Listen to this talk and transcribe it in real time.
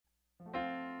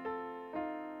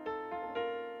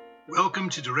Welcome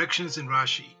to Directions in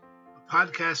Rashi, a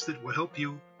podcast that will help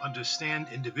you understand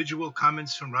individual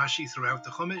comments from Rashi throughout the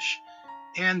Chumash,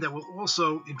 and that will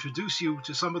also introduce you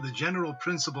to some of the general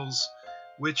principles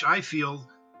which I feel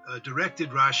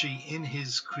directed Rashi in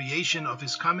his creation of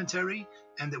his commentary,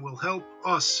 and that will help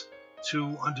us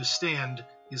to understand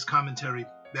his commentary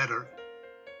better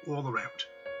all around.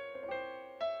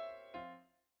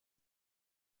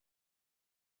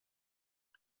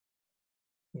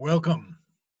 Welcome.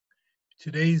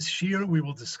 Today's shir we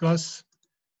will discuss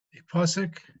a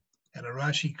pasuk and a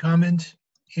Rashi comment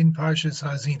in Parshas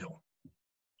Haazinu.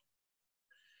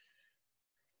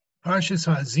 Parshas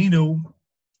Haazinu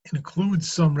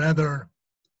includes some rather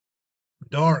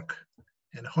dark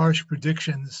and harsh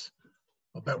predictions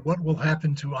about what will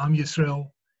happen to Am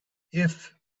Yisrael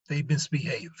if they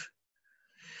misbehave.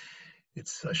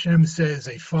 It's Hashem says,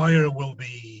 a fire will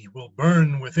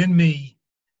burn within me,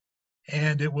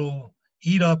 and it will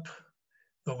eat up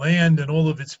the land and all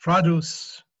of its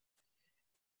produce,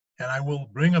 and I will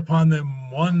bring upon them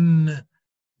one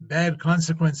bad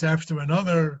consequence after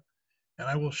another, and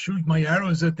I will shoot my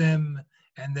arrows at them,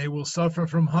 and they will suffer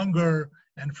from hunger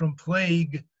and from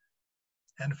plague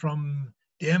and from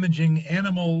damaging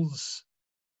animals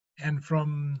and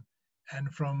from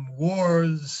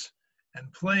wars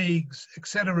and plagues,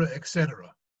 etc.,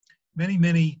 etc. Many,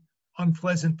 many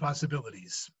unpleasant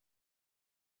possibilities,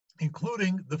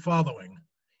 including the following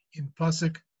in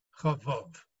Pasuk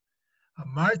Chavav.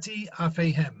 Amarti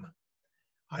afehem.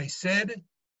 I said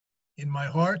in my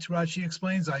heart, Rashi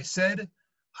explains, I said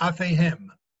afehem.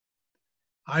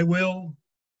 I will,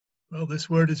 well, this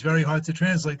word is very hard to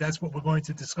translate. That's what we're going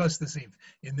to discuss this evening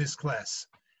in this class.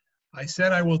 I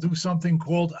said I will do something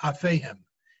called afehem.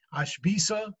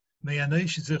 Ashbisa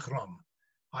me'anesh zichram.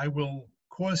 I will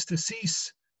cause to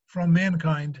cease from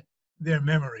mankind their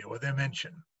memory or their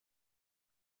mention.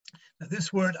 Now,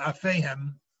 this word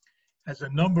afehem has a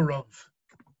number of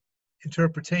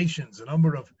interpretations, a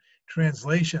number of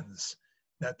translations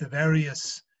that the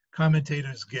various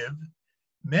commentators give.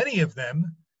 Many of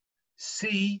them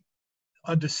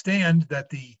understand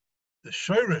that the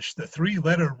shoirish, the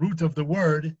three-letter root of the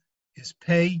word, is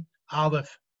pei,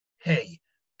 aleph, hey,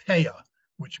 peya,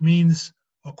 which means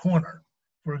a corner.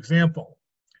 For example,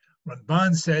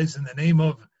 Ramban says in the name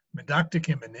of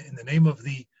Medaktikim, in the name of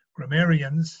the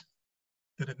grammarians,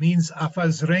 that it means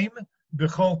afazreim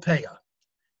b'chol peya.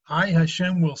 I,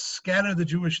 Hashem, will scatter the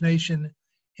Jewish nation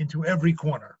into every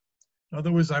corner. In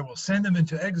other words, I will send them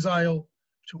into exile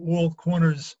to all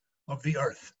corners of the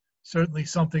earth. Certainly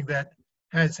something that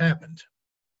has happened.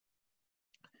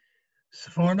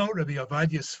 Sforno, Rabbi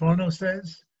Ovadia Sforno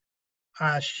says,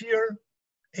 Ashir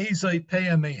ezoi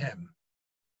peya mehem.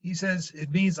 He says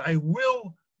it means I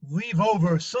will leave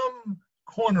over some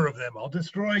corner of them. I'll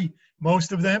destroy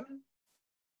most of them,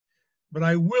 but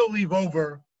I will leave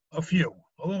over a few,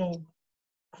 a little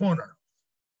corner.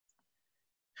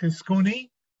 Chizkuni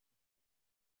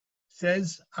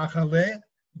says, Achale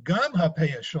gam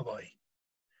hapeya shaloi.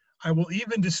 I will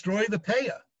even destroy the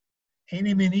peya.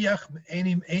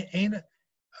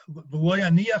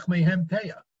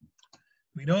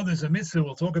 We know there's a mitzvah,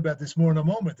 we'll talk about this more in a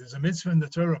moment. There's a mitzvah in the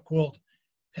Torah called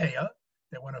peya,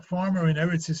 that when a farmer in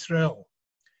Eretz Yisrael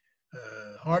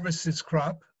harvests his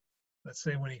crop, let's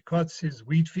say when he cuts his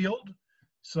wheat field,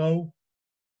 so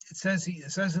it says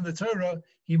in the Torah,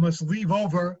 he must leave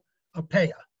over a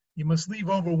peya. He must leave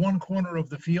over one corner of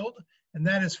the field, and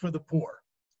that is for the poor.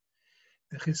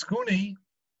 The Chizkuni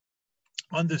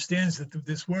understands that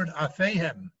this word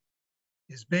afehem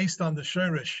is based on the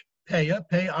shirish peya,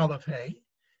 pei aleph hey,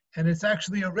 and it's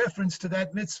actually a reference to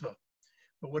that mitzvah.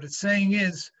 But what it's saying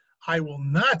is, I will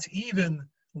not even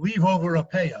leave over a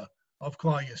peya of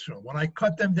Klal Yisrael. When I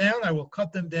cut them down, I will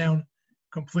cut them down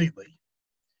completely.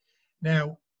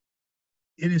 Now,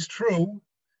 it is true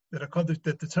that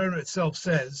the Torah itself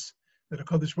says that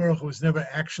HaKadosh Baruch Hu was never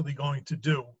actually going to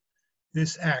do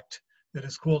this act that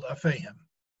is called afehem,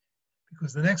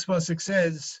 because the next pasuk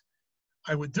says,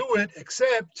 I would do it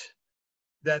except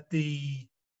that the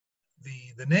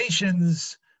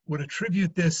nations would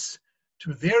attribute this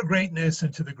to their greatness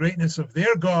and to the greatness of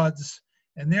their gods,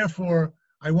 and therefore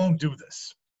I won't do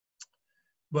this.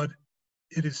 But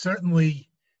it is certainly,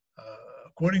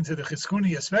 according to the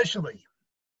Chizkuni especially,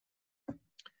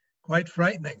 quite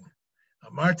frightening.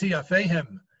 Amarti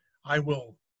afehem, I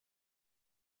will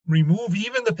remove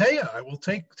even the peya. I will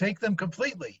take them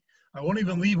completely. I won't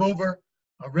even leave over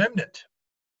a remnant.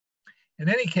 In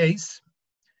any case,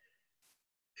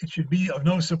 it should be of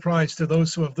no surprise to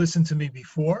those who have listened to me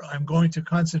before. I'm going to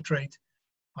concentrate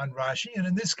on Rashi, and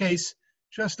in this case,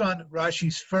 just on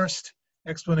Rashi's first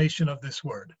explanation of this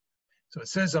word. So it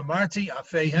says, Amarti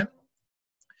afehem.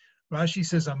 Rashi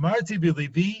says, Amarti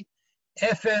bilivi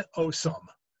efe osam.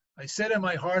 I said in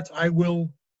my heart, I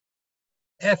will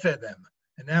efe them.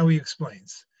 And now he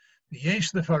explains.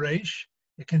 V'yesh lefaresh,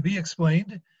 it can be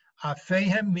explained.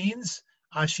 Afehem means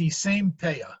ashisem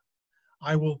peya.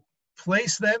 I will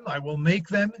place them, I will make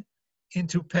them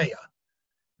into peya.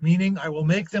 Meaning I will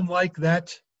make them like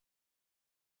that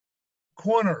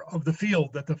corner of the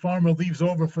field that the farmer leaves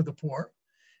over for the poor.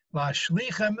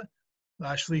 La'ashlichem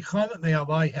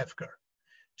me'alai hefker.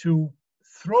 To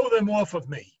throw them off of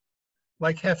me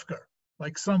like hefker,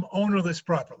 like some ownerless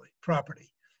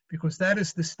property, because that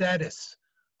is the status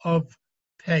of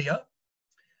peya,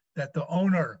 that the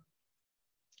owner,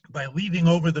 by leaving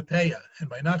over the peya and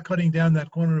by not cutting down that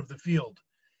corner of the field,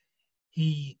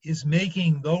 he is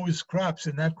making those crops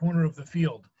in that corner of the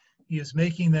field, he is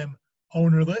making them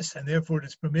ownerless, and therefore it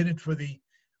is permitted for the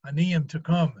aniyim to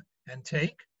come and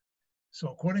take. So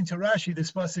according to Rashi,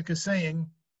 this pasuk is saying,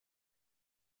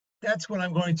 that's what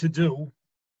I'm going to do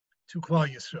to Klal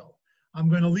Yisrael. I'm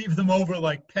going to leave them over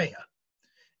like peya,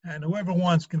 and whoever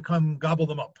wants can come gobble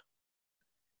them up.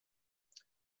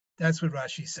 That's what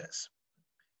Rashi says.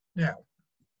 Now,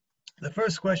 the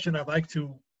first question I'd like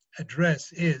to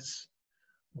address is,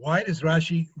 why does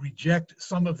Rashi reject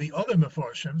some of the other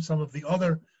mefarshim, some of the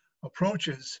other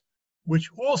approaches, which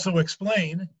also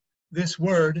explain this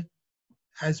word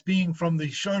as being from the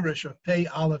shorish of pei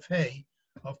aleph hey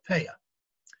of peya?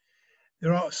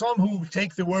 There are some who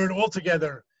take the word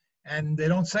altogether and they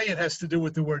don't say it has to do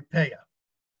with the word peya.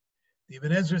 The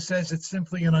Ibn Ezra says it's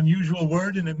simply an unusual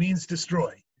word and it means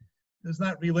destroy. It's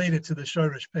not related to the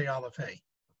shorish pei aleph hey.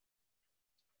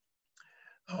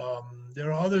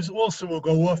 There are others also who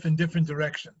go off in different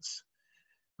directions.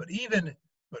 But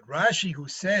Rashi, who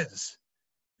says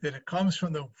that it comes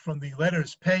from the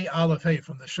letters pei aleph hey,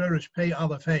 from the shorish pei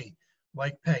aleph hey,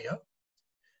 like peya,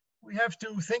 we have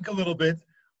to think a little bit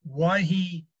why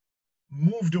he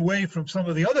moved away from some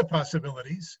of the other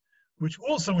possibilities, which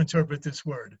also interpret this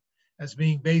word as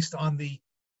being based on the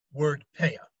word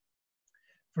peya.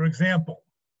 For example,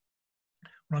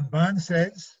 Ramban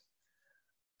says,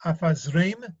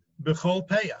 Afazreim b'chol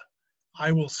peya.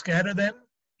 I will scatter them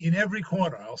in every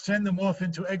corner. I'll send them off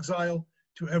into exile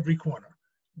to every corner.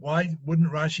 Why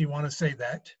wouldn't Rashi want to say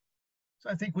that?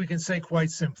 So I think we can say quite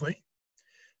simply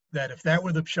that if that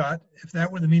were the pshat, if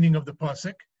that were the meaning of the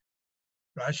pasuk,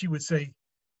 Rashi would say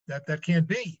that that can't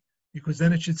be, because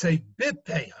then it should say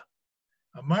bipeya.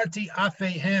 Amarti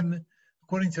afehem,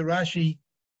 according to Rashi,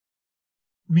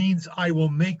 means I will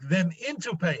make them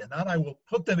into peya, not I will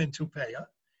put them into peya.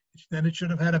 Then it should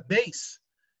have had a base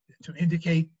to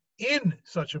indicate in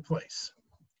such a place.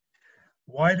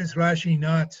 Why does Rashi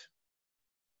not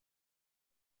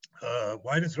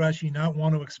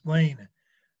want to explain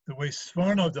the way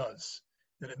Sforno does,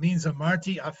 that it means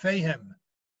Amarti afehem,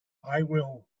 I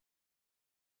will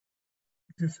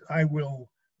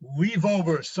leave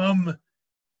over some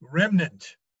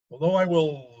remnant, although I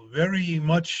will very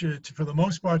much, for the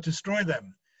most part, destroy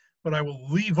them, but I will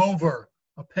leave over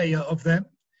a peya of them.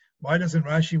 Why doesn't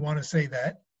Rashi want to say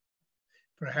that?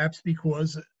 Perhaps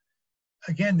because,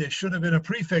 again, there should have been a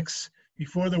prefix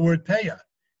before the word peya. It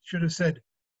should have said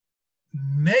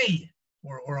may,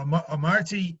 or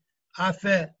amarti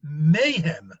afe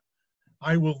mayhem.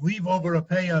 I will leave over a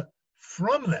peya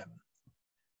from them.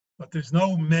 But there's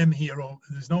no mem here.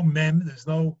 There's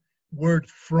no word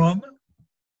from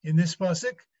in this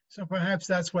pasuk. So perhaps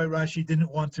that's why Rashi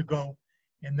didn't want to go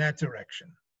in that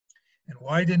direction. And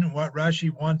why didn't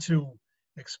Rashi want to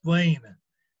explain,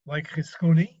 like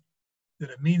Chizkuni, that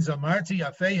it means Amarti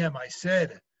afehem, I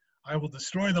said, I will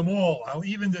destroy them all. I'll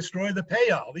even destroy the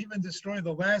peya. I'll even destroy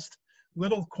the last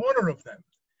little corner of them.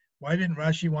 Why didn't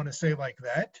Rashi want to say like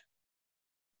that?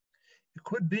 It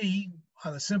could be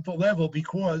on a simple level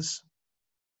because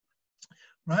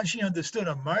Rashi understood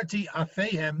Amarti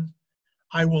afehem,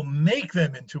 I will make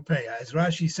them into peya, as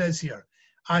Rashi says here.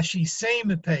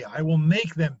 Ashisem peya, I will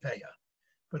make them peya.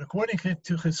 But according to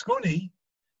Chizkuni,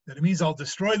 that it means I'll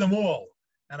destroy them all,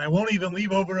 and I won't even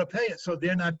leave over a peya, so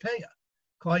they're not peya.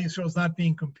 Klal Yisrael is not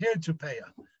being compared to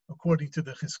peya, according to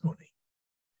the Chizkuni.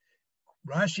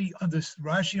 Rashi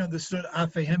understood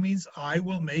afehem means I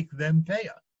will make them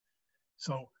peya.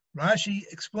 So Rashi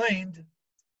explained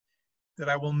that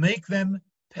I will make them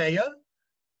peya,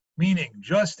 meaning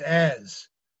just as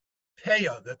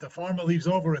peya that the farmer leaves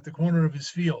over at the corner of his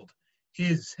field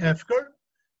is hefker,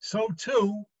 so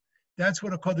too, that's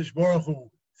what HaKadosh Baruch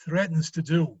Hu threatens to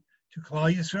do to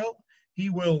Klal Yisrael. He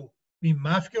will be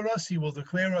mafkir us, he will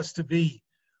declare us to be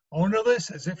ownerless,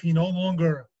 as if he no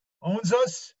longer owns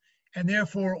us, and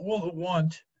therefore all who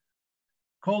want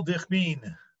kol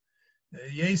dichmin,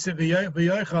 yesef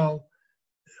v'yochal,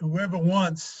 whoever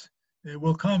wants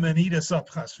will come and eat us up,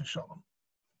 chas v'shalom.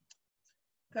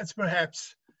 That's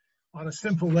perhaps on a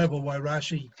simple level why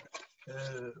Rashi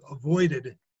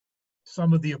avoided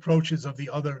some of the approaches of the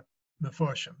other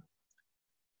Mefarshim.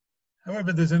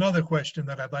 However, there's another question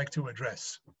that I'd like to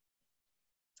address.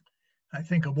 I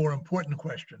think a more important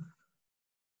question.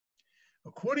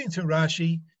 According to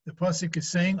Rashi, the pasuk is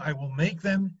saying, I will make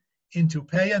them into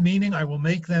peah, meaning I will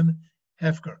make them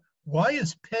hefker. Why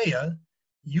is peah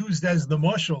used as the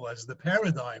mashal, as the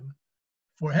paradigm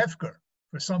for hefker,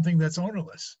 for something that's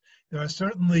ownerless? There are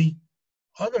certainly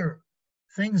other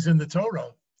things in the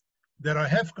Torah that are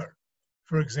hefker.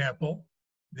 For example,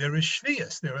 there is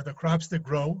shvius. There are the crops that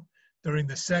grow during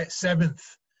the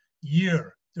seventh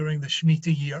year, during the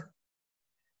Shemitah year,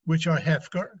 which are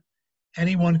hefker.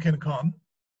 Anyone can come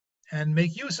and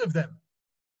make use of them.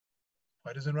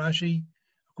 Why doesn't Rashi,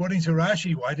 according to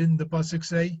Rashi, why didn't the pasuk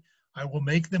say, I will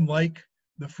make them like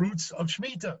the fruits of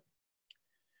Shemitah?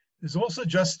 There's also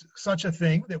just such a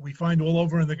thing that we find all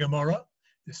over in the Gemara.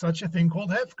 There's such a thing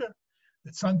called hefker,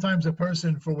 that sometimes a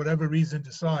person, for whatever reason,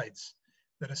 decides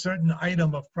that a certain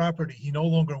item of property he no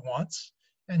longer wants,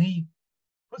 and he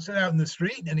puts it out in the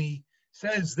street and he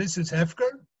says, this is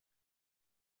hefker.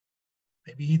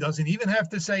 Maybe he doesn't even have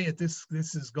to say it. This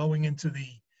is going into the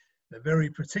very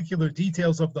particular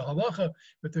details of the halacha,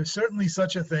 but there's certainly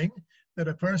such a thing that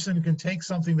a person can take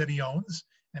something that he owns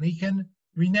and he can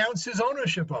renounce his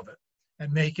ownership of it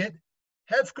and make it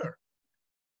hefker.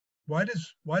 Why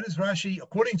does Rashi,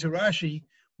 according to Rashi,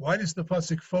 why does the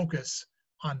pasuk focus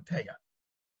on peah?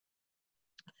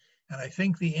 And I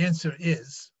think the answer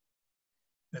is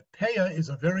that peah is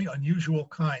a very unusual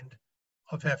kind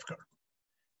of hefker.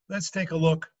 Let's take a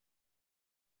look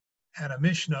at a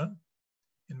Mishnah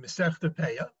in Masechta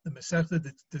Peah, the Masechta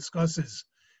that discusses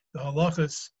the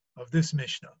halachas of this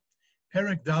Mishnah.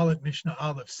 Perek Dalet Mishnah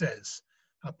Aleph says,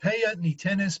 "HaPeah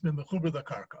nitenes b'mechuber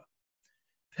lakarka."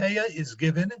 Peah is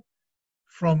given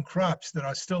from crops that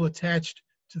are still attached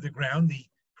to the ground. The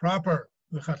proper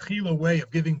l'chatchila way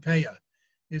of giving peah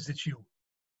is that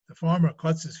the farmer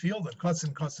cuts his field and cuts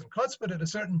and cuts and cuts, but at a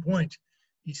certain point,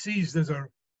 he sees there's a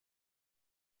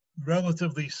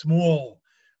relatively small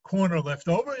corner left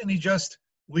over, and he just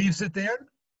leaves it there.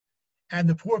 And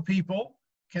the poor people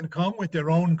can come with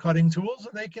their own cutting tools,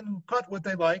 and they can cut what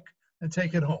they like and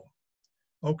take it home.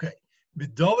 Okay,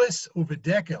 bidolis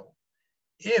uvedekel.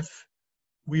 If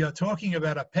we are talking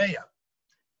about a peah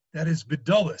that is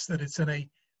bidolis, that it's in a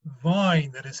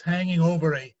vine that is hanging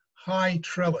over a high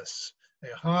trellis,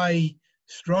 a high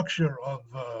structure of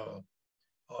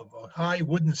a high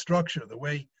wooden structure, the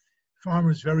way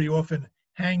farmers very often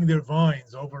hang their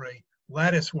vines over a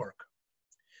lattice work.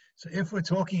 So if we're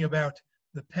talking about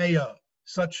the peah,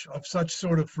 such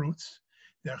sort of fruits,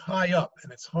 they're high up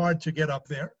and it's hard to get up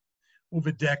there.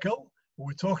 Uvedekel,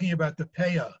 we're talking about the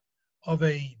peah of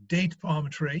a date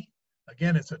palm tree.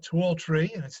 Again, it's a tall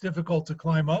tree and it's difficult to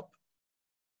climb up.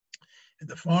 And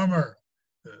the farmer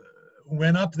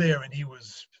went up there and he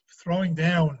was throwing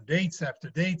down dates after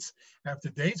dates after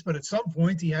dates, but at some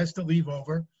point he has to leave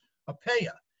over a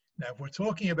peah. Now, if we're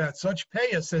talking about such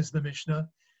peah, says the Mishnah,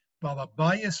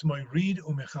 balabayas moirid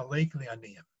umechalek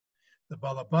lianiyim. The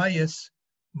balabayas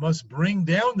must bring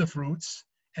down the fruits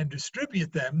and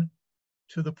distribute them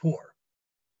to the poor.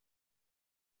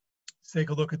 Let's take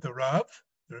a look at the Rav,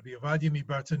 the Rabbi Ovadia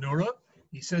Mibartanura.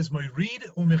 He says, moirid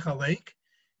umechalek,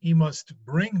 he must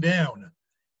bring down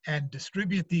and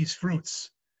distribute these fruits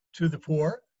to the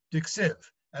poor, diksiv,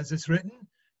 as it's written,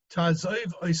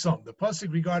 Tazoiv oisam. The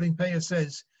pasuk regarding peah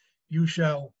says, you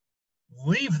shall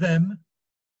leave them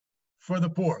for the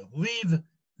poor. Leave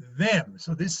them.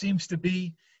 So this seems to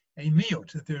be a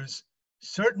miyut, that there's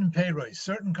certain peiros,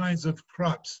 certain kinds of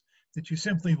crops that you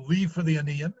simply leave for the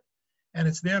aniyim, and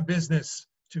it's their business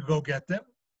to go get them.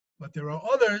 But there are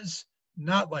others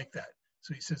not like that.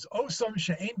 So he says, osam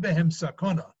she'ein behem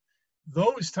sakona.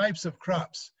 Those types of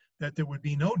crops that there would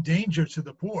be no danger to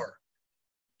the poor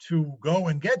to go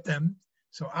and get them,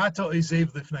 so ata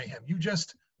ezev lifneihem, you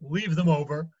just leave them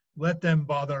over, let them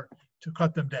bother to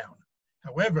cut them down.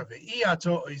 However,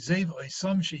 ve'iato ezev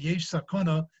oisam sheyesh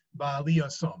sakona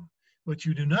ba'aliyasam, but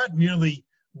you do not merely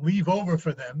leave over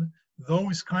for them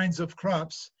those kinds of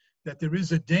crops that there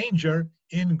is a danger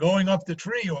in going up the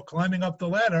tree or climbing up the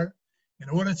ladder in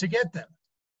order to get them.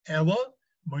 Ella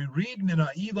moirid min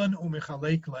ha'ilan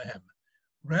umechalek lahem.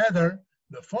 Rather,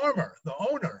 the farmer, the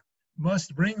owner,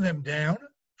 must bring them down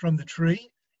from the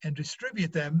tree and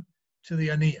distribute them to the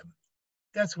aniyim.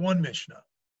 That's one Mishnah.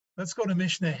 Let's go to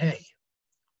Mishnah Hay.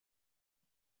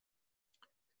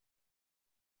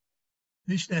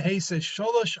 Mishnah Hay says,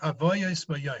 Sholosh Avoyos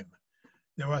Bayom.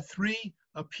 There are 3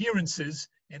 appearances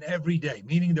in every day,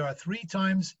 meaning there are 3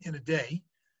 times in a day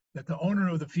that the owner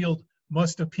of the field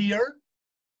must appear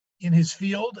in his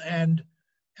field and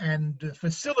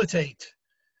facilitate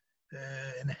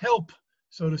and help,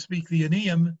 so to speak, the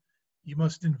aniyim. You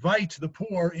must invite the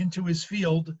poor into his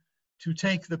field to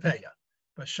take the payah.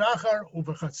 B'shachar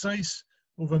u'v'chatzos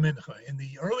u'v'mincha, in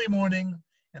the early morning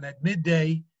and at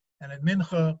midday and at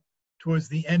mincha towards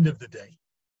the end of the day.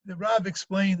 The Rav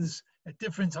explains at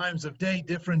different times of day,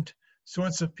 different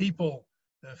sorts of people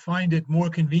find it more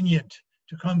convenient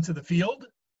to come to the field,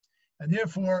 and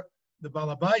therefore the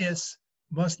balabayas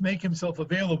must make himself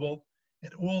available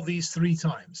at all these 3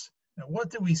 times. Now,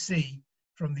 what do we see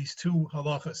from these 2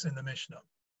 halachas in the Mishnah?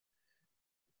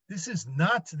 This is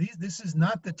not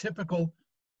the typical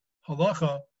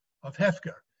halacha of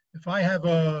hefker. If I have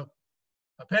a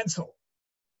pencil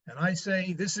and I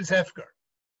say this is hefker,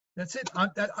 that's it.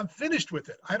 I'm finished with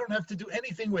it. I don't have to do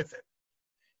anything with it.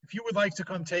 If you would like to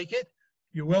come take it,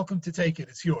 you're welcome to take it.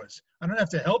 It's yours. I don't have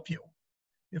to help you.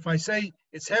 If I say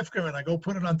it's hefker and I go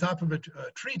put it on top of a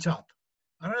treetop,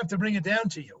 I don't have to bring it down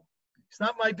to you. It's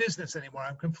not my business anymore.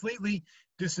 I'm completely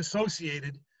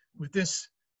disassociated with this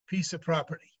piece of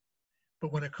property.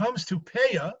 But when it comes to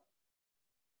payah,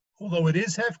 although it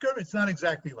is hefker, it's not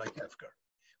exactly like hefker.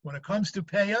 When it comes to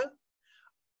payah,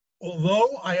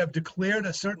 although I have declared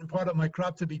a certain part of my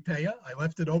crop to be payah, I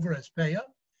left it over as payah,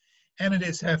 and it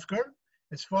is hefker,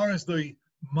 as far as the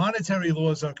monetary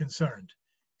laws are concerned,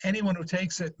 anyone who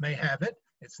takes it may have it.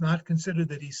 It's not considered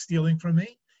that he's stealing from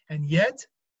me, and yet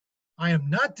I am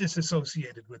not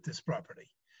disassociated with this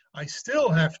property. I still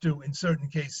have to, in certain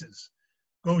cases,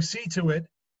 go see to it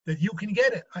that you can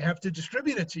get it. I have to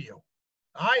distribute it to you.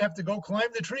 I have to go climb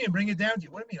the tree and bring it down to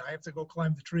you. What do you mean I have to go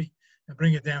climb the tree and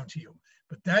bring it down to you?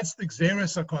 But that's the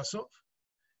Gzeres HaKosov.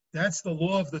 That's the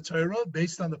law of the Torah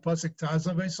based on the Pasuk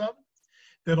Tazav Esam,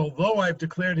 that although I've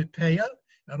declared it payah,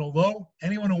 and although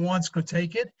anyone who wants could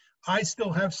take it, I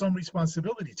still have some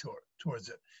responsibility towards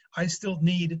it. I still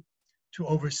need to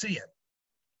oversee it.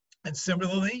 And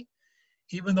similarly,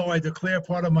 even though I declare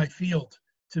part of my field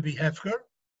to be hefker,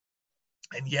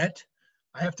 and yet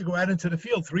I have to go out into the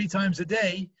field 3 times a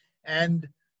day and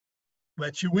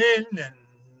let you in and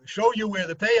show you where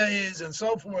the payah is and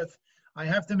so forth. I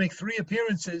have to make 3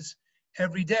 appearances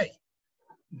every day.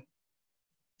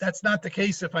 That's not the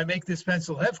case if I make this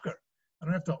pencil hefker. I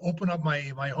don't have to open up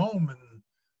my home and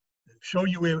show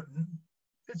you where.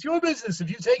 It's your business. If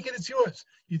you take it, it's yours.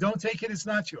 You don't take it, it's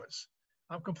not yours.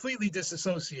 I'm completely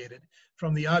disassociated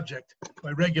from the object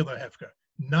by regular hefker,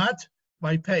 not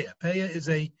by payah. Payah is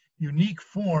a unique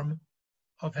form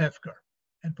of hefker.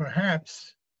 And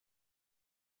perhaps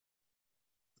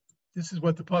this is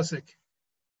what the pasuk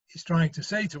is trying to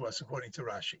say to us, according to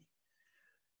Rashi,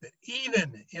 that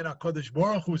even in HaKadosh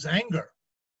Baruch Hu's anger,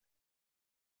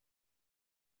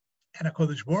 and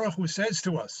HaKadosh Baruch Hu says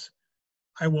to us,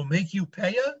 I will make you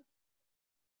payah,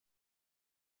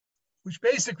 which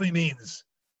basically means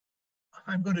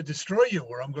I'm going to destroy you,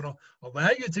 or I'm going to allow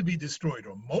you to be destroyed,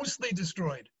 or mostly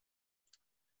destroyed.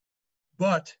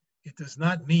 But it does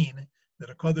not mean that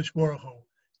HaKadosh Baruch Hu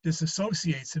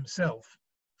disassociates himself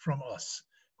from us.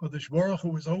 HaKadosh Baruch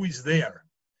Hu is always there.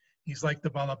 He's like the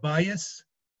Balabayas,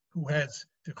 who has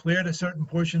declared a certain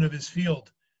portion of his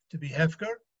field to be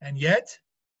hefker, and yet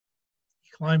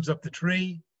he climbs up the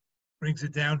tree, brings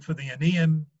it down for the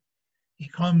aniyim. He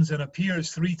comes and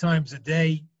appears 3 times a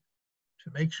day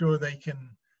to make sure they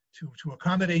can, to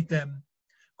accommodate them.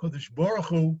 Kodesh Baruch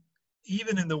Hu,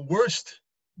 even in the worst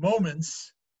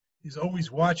moments, is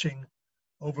always watching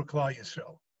over Klal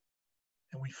Yisrael.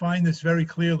 And we find this very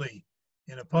clearly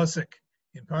in a pasuk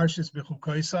in Parshas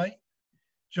B'chukoisai.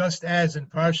 Just as in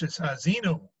Parshas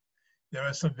Hazinu, there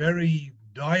are some very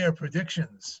dire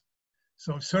predictions.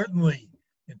 So certainly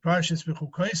in Parshas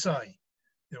B'chukoisai,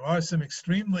 there are some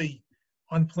extremely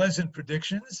unpleasant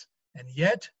predictions, and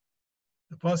yet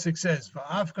the pasuk says,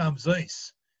 "Va'avkam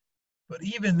zois." But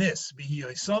even this,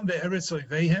 "V'hiyosam be'eretz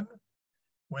oivehem,"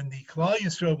 when the Klal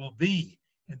Yisrael will be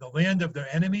in the land of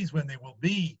their enemies, when they will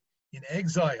be in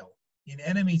exile in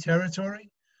enemy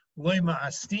territory, "Lo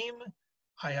ma'astim,"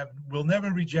 will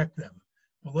never reject them.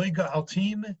 "V'lo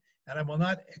ga'altim," and I will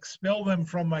not expel them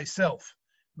from myself.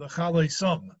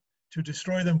 "L'chaloisam," to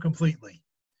destroy them completely.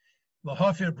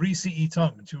 "L'hafir brisi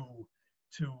itam," to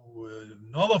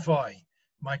nullify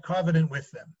my covenant with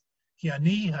them. Ki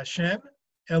ani Hashem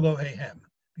Elohehem,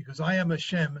 because I am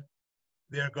Hashem,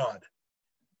 their God.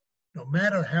 No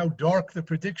matter how dark the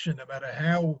prediction, no matter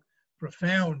how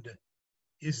profound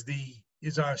is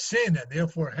our sin, and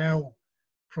therefore how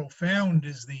profound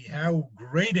is how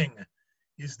grating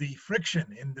is the friction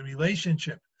in the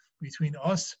relationship between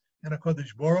us and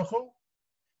HaKadosh Baruch Hu.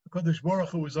 HaKadosh Baruch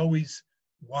Hu is always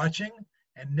watching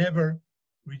and never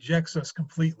rejects us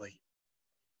completely.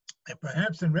 And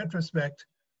perhaps in retrospect,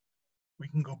 we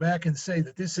can go back and say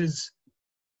that this is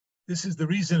the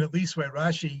reason, at least, why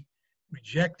Rashi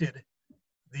rejected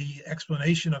the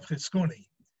explanation of Chizkuni.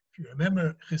 If you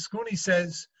remember, Chizkuni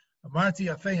says,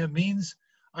 Amarti Afeha means,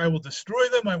 I will destroy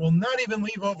them, I will not even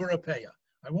leave over a peah.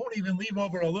 I won't even leave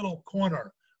over a little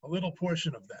corner, a little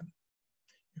portion of them.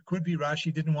 It could be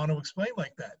Rashi didn't want to explain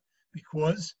like that,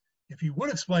 because if he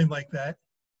would explain like that,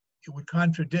 it would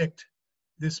contradict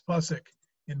this pasuk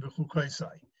in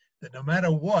B'chukaisai, that no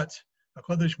matter what,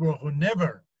 HaKadosh Baruch Hu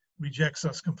never rejects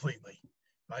us completely.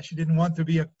 Rashi didn't want to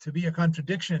be a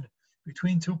contradiction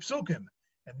between two psukim,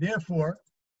 and therefore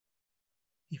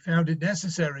he found it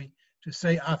necessary to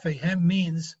say Afehem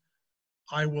means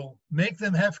I will make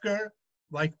them hefker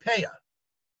like peah,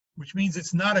 which means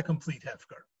it's not a complete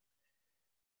hefker.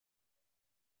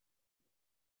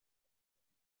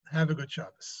 Have a good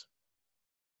Shabbos.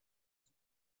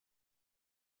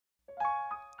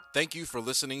 Thank you for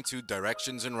listening to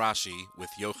Directions in Rashi with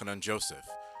Yochanan Joseph,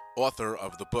 author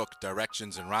of the book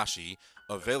Directions in Rashi,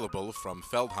 available from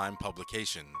Feldheim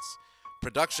Publications.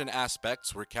 Production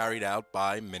aspects were carried out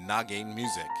by Menagain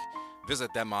Music.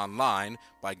 Visit them online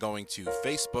by going to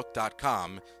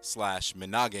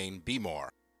facebook.com/MenagainBmore.